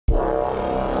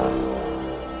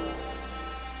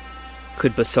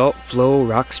Could basalt flow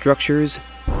rock structures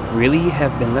really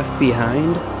have been left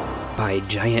behind by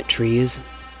giant trees?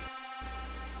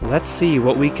 Let's see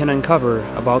what we can uncover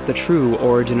about the true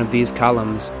origin of these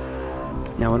columns.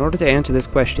 Now, in order to answer this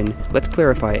question, let's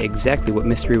clarify exactly what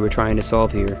mystery we're trying to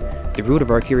solve here. The root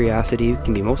of our curiosity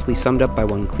can be mostly summed up by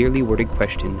one clearly worded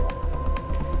question.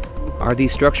 Are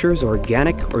these structures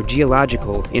organic or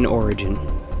geological in origin?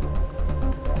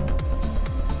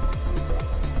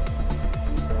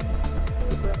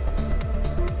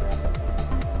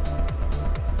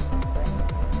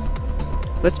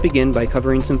 Let's begin by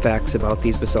covering some facts about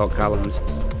these basalt columns.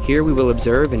 Here we will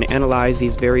observe and analyze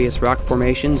these various rock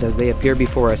formations as they appear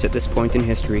before us at this point in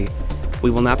history. We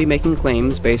will not be making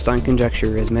claims based on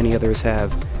conjecture as many others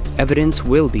have. Evidence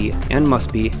will be, and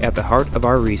must be, at the heart of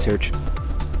our research.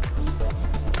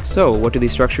 So, what do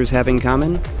these structures have in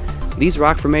common? These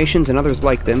rock formations and others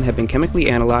like them have been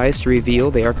chemically analyzed to reveal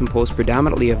they are composed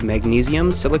predominantly of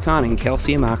magnesium, silicon, and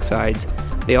calcium oxides.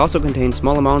 They also contain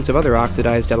small amounts of other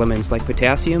oxidized elements like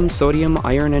potassium, sodium,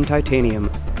 iron, and titanium.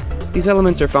 These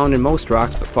elements are found in most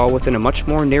rocks but fall within a much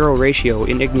more narrow ratio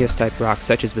in igneous type rocks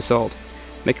such as basalt.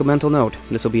 Make a mental note,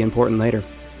 this will be important later.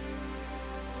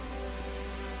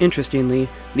 Interestingly,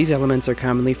 these elements are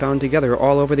commonly found together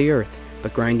all over the Earth,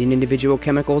 but grinding individual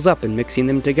chemicals up and mixing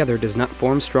them together does not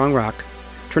form strong rock.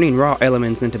 Turning raw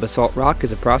elements into basalt rock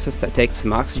is a process that takes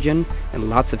some oxygen and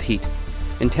lots of heat.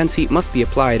 Intense heat must be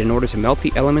applied in order to melt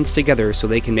the elements together so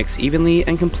they can mix evenly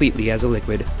and completely as a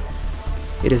liquid.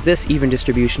 It is this even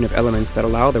distribution of elements that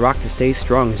allow the rock to stay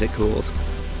strong as it cools.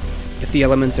 If the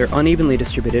elements are unevenly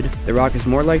distributed, the rock is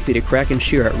more likely to crack and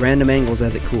shear at random angles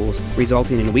as it cools,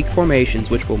 resulting in weak formations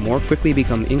which will more quickly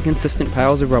become inconsistent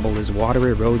piles of rubble as water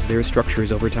erodes their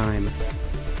structures over time.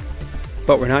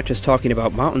 But we're not just talking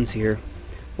about mountains here.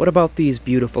 What about these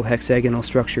beautiful hexagonal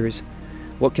structures?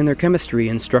 What can their chemistry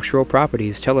and structural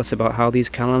properties tell us about how these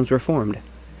columns were formed?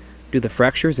 Do the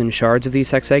fractures and shards of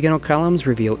these hexagonal columns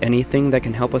reveal anything that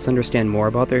can help us understand more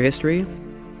about their history?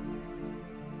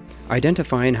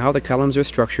 Identifying how the columns are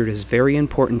structured is very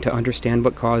important to understand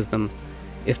what caused them.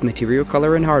 If material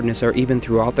color and hardness are even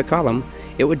throughout the column,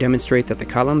 it would demonstrate that the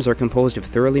columns are composed of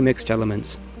thoroughly mixed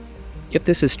elements. If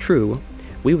this is true,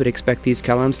 we would expect these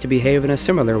columns to behave in a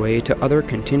similar way to other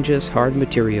contiguous hard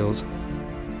materials.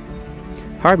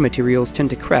 Hard materials tend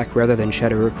to crack rather than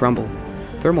shatter or crumble.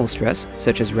 Thermal stress,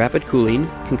 such as rapid cooling,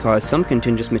 can cause some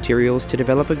contiguous materials to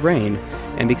develop a grain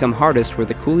and become hardest where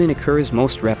the cooling occurs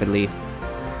most rapidly.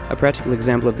 A practical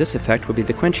example of this effect would be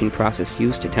the quenching process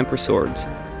used to temper swords.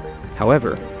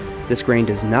 However, this grain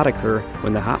does not occur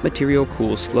when the hot material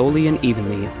cools slowly and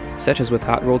evenly, such as with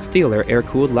hot-rolled steel or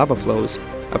air-cooled lava flows.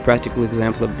 A practical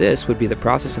example of this would be the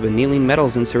process of annealing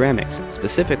metals in ceramics,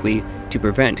 specifically to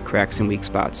prevent cracks and weak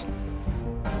spots.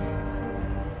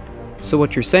 So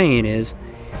what you're saying is,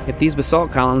 if these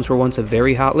basalt columns were once a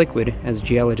very hot liquid, as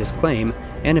geologists claim,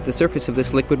 and if the surface of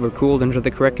this liquid were cooled under the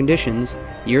correct conditions,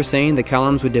 you're saying the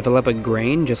columns would develop a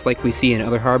grain just like we see in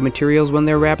other hard materials when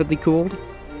they're rapidly cooled?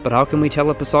 But how can we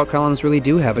tell if basalt columns really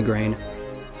do have a grain?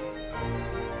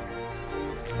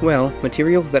 Well,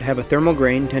 materials that have a thermal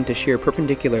grain tend to shear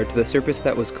perpendicular to the surface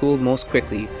that was cooled most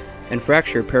quickly, and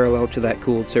fracture parallel to that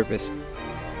cooled surface.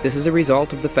 This is a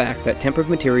result of the fact that tempered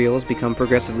materials become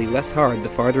progressively less hard the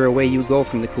farther away you go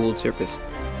from the cooled surface.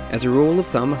 As a rule of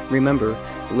thumb, remember,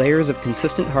 layers of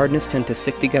consistent hardness tend to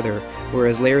stick together,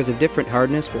 whereas layers of different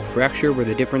hardness will fracture where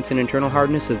the difference in internal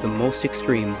hardness is the most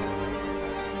extreme.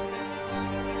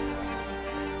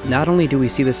 Not only do we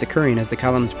see this occurring as the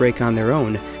columns break on their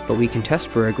own, but we can test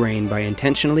for a grain by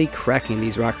intentionally cracking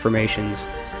these rock formations.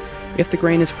 If the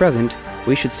grain is present,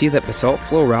 we should see that basalt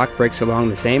flow rock breaks along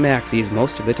the same axes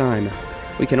most of the time.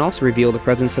 We can also reveal the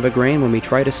presence of a grain when we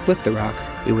try to split the rock.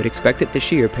 We would expect it to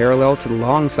shear parallel to the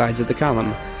long sides of the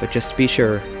column, but just to be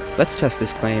sure, let's test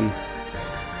this claim.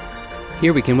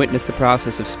 Here we can witness the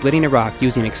process of splitting a rock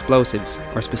using explosives,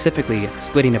 or specifically,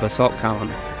 splitting a basalt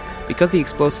column. Because the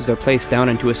explosives are placed down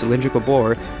into a cylindrical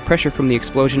bore, pressure from the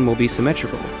explosion will be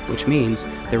symmetrical, which means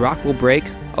the rock will break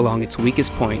along its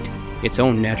weakest point, its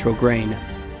own natural grain.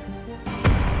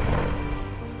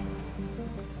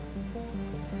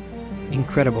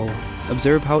 Incredible.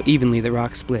 Observe how evenly the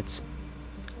rock splits.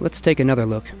 Let's take another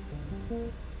look.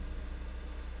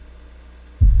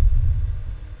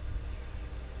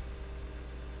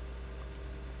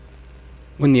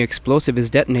 When the explosive is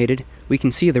detonated, we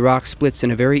can see the rock splits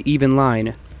in a very even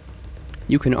line.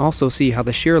 You can also see how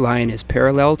the shear line is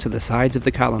parallel to the sides of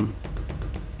the column.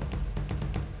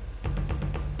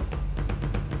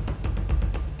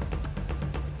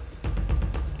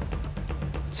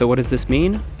 So what does this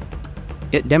mean?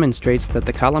 It demonstrates that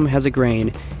the column has a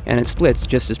grain, and it splits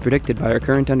just as predicted by our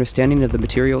current understanding of the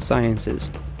material sciences.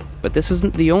 But this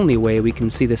isn't the only way we can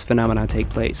see this phenomenon take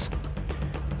place.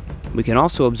 We can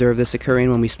also observe this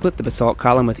occurring when we split the basalt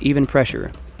column with even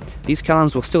pressure. These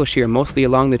columns will still shear mostly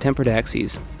along the tempered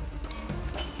axes.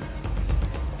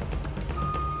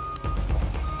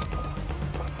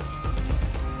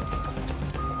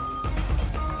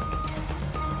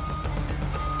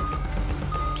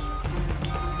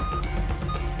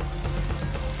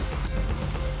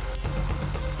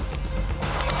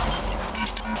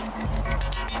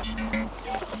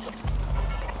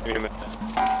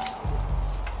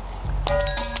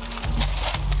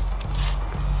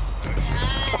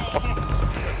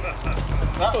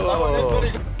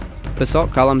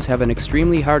 Basalt columns have an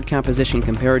extremely hard composition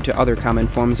compared to other common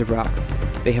forms of rock.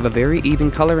 They have a very even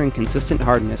color and consistent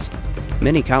hardness.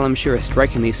 Many columns share a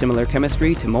strikingly similar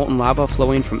chemistry to molten lava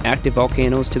flowing from active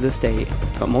volcanoes to this day,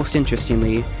 but most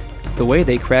interestingly, the way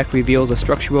they crack reveals a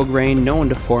structural grain known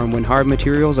to form when hard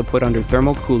materials are put under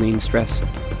thermal cooling stress.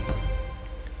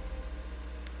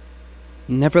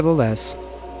 Nevertheless,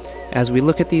 as we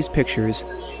look at these pictures,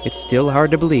 it's still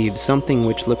hard to believe something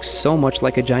which looks so much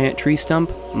like a giant tree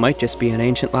stump might just be an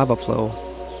ancient lava flow.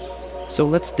 So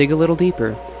let's dig a little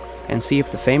deeper and see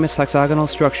if the famous hexagonal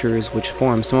structures which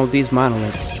form some of these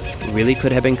monoliths really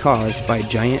could have been caused by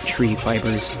giant tree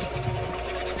fibers.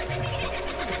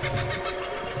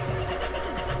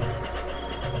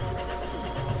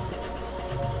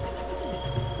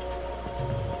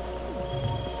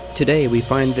 Today we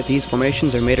find that these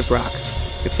formations are made of rock.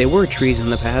 If they were trees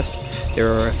in the past, there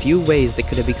are a few ways they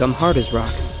could have become hard as rock.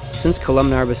 Since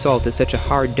columnar basalt is such a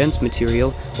hard, dense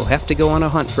material, we'll have to go on a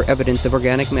hunt for evidence of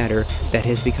organic matter that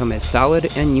has become as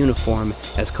solid and uniform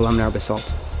as columnar basalt.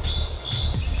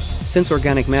 Since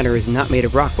organic matter is not made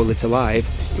of rock while it's alive,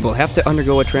 it will have to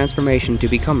undergo a transformation to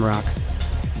become rock.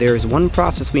 There is one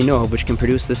process we know of which can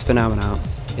produce this phenomenon.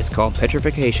 It's called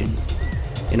petrification.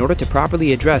 In order to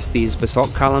properly address these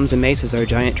basalt columns and mesas are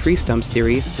giant tree stumps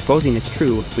theory, supposing it's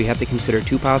true, we have to consider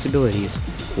two possibilities.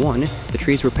 One, the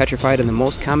trees were petrified in the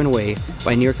most common way,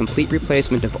 by near complete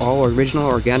replacement of all original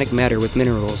organic matter with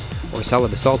minerals, or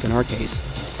solid basalt in our case.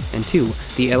 And two,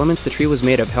 the elements the tree was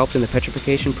made of helped in the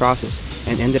petrification process,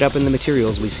 and ended up in the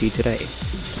materials we see today.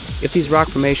 If these rock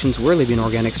formations were living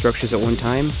organic structures at one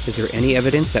time, is there any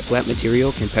evidence that plant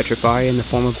material can petrify in the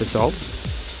form of basalt?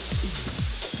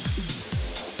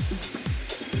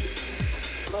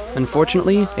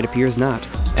 Unfortunately, it appears not.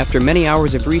 After many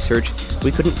hours of research,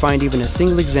 we couldn't find even a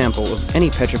single example of any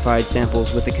petrified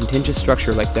samples with a contingent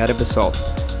structure like that of basalt.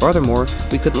 Furthermore,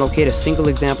 we couldn't locate a single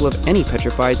example of any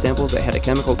petrified samples that had a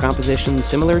chemical composition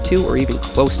similar to or even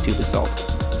close to basalt.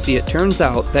 See, it turns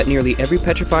out that nearly every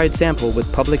petrified sample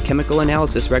with public chemical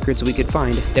analysis records we could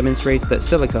find demonstrates that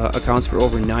silica accounts for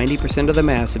over 90% of the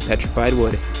mass of petrified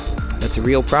wood. That's a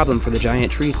real problem for the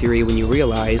giant tree theory when you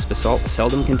realize basalt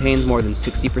seldom contains more than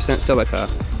 60% silica.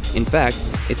 In fact,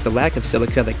 it's the lack of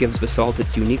silica that gives basalt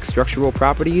its unique structural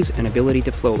properties and ability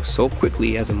to flow so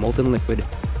quickly as a molten liquid.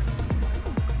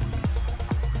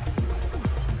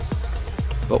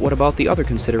 But what about the other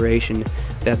consideration,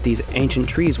 that these ancient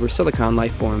trees were silicon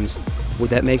life forms? Would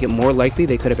that make it more likely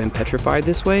they could have been petrified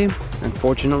this way?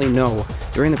 Unfortunately, no.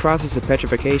 During the process of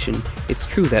petrification, it's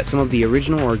true that some of the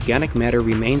original organic matter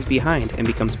remains behind and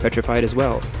becomes petrified as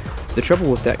well. The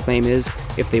trouble with that claim is,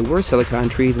 if they were silicon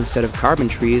trees instead of carbon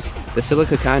trees, the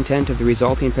silica content of the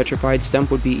resulting petrified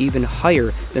stump would be even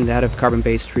higher than that of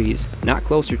carbon-based trees, not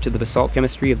closer to the basalt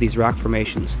chemistry of these rock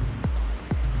formations.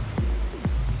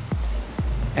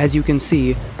 As you can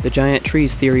see, the giant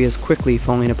trees theory is quickly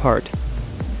falling apart.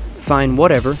 Fine,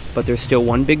 whatever, but there's still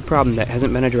one big problem that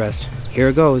hasn't been addressed. Here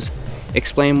it goes.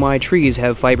 Explain why trees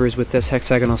have fibers with this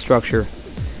hexagonal structure.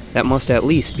 That must at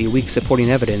least be weak supporting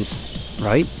evidence,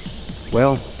 right?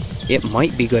 Well, it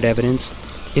might be good evidence,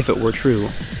 if it were true.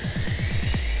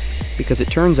 Because it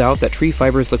turns out that tree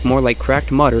fibers look more like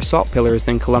cracked mud or salt pillars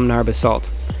than columnar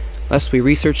basalt. Thus, we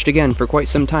researched again for quite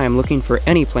some time looking for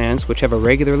any plants which have a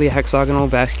regularly hexagonal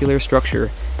vascular structure,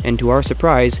 and to our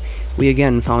surprise, we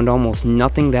again found almost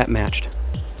nothing that matched.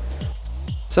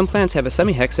 Some plants have a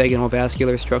semi-hexagonal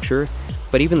vascular structure,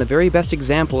 but even the very best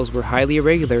examples were highly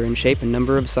irregular in shape and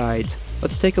number of sides.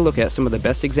 Let's take a look at some of the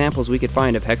best examples we could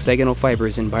find of hexagonal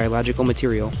fibers in biological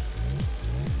material.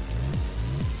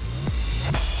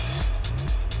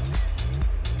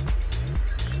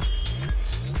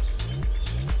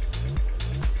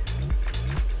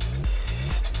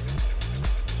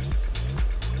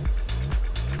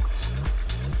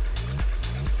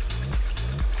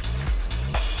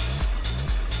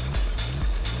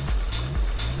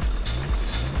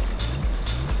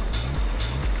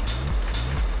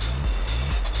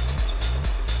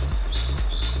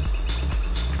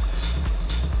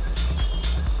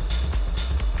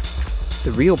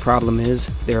 The real problem is,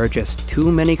 there are just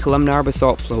too many columnar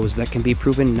basalt flows that can be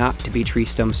proven not to be tree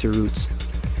stumps or roots.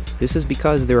 This is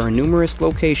because there are numerous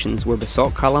locations where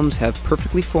basalt columns have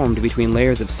perfectly formed between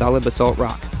layers of solid basalt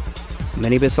rock.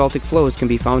 Many basaltic flows can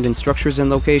be found in structures and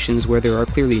locations where there are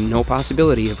clearly no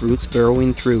possibility of roots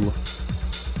burrowing through.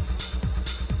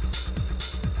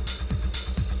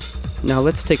 Now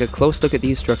let's take a close look at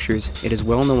these structures. It is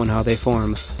well known how they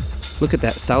form. Look at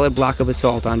that solid block of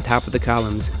basalt on top of the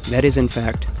columns. That is in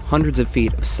fact hundreds of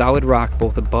feet of solid rock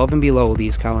both above and below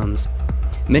these columns.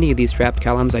 Many of these trapped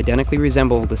columns identically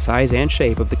resemble the size and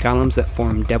shape of the columns that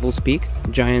form Devil's Peak,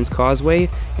 Giant's Causeway,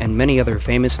 and many other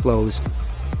famous flows.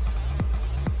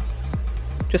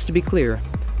 Just to be clear,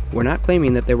 we're not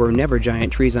claiming that there were never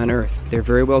giant trees on Earth. There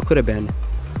very well could have been.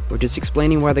 We're just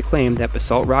explaining why the claim that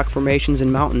basalt rock formations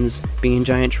in mountains being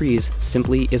giant trees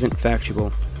simply isn't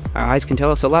factual. Our eyes can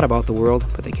tell us a lot about the world,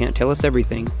 but they can't tell us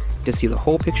everything. To see the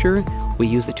whole picture, we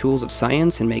use the tools of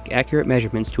science and make accurate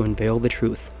measurements to unveil the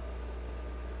truth.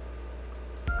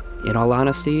 In all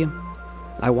honesty,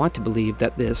 I want to believe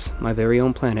that this, my very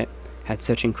own planet, had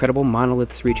such incredible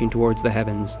monoliths reaching towards the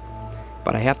heavens.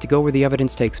 But I have to go where the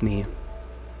evidence takes me.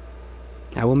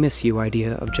 I will miss you,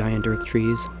 idea of giant earth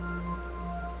trees.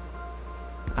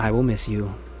 I will miss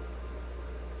you.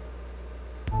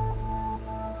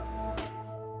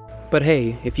 But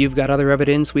hey, if you've got other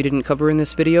evidence we didn't cover in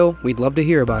this video, we'd love to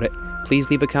hear about it. Please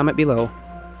leave a comment below.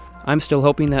 I'm still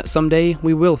hoping that someday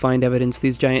we will find evidence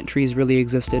these giant trees really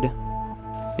existed.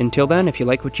 Until then, if you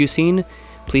like what you've seen,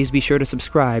 please be sure to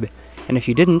subscribe, and if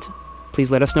you didn't, please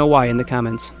let us know why in the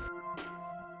comments.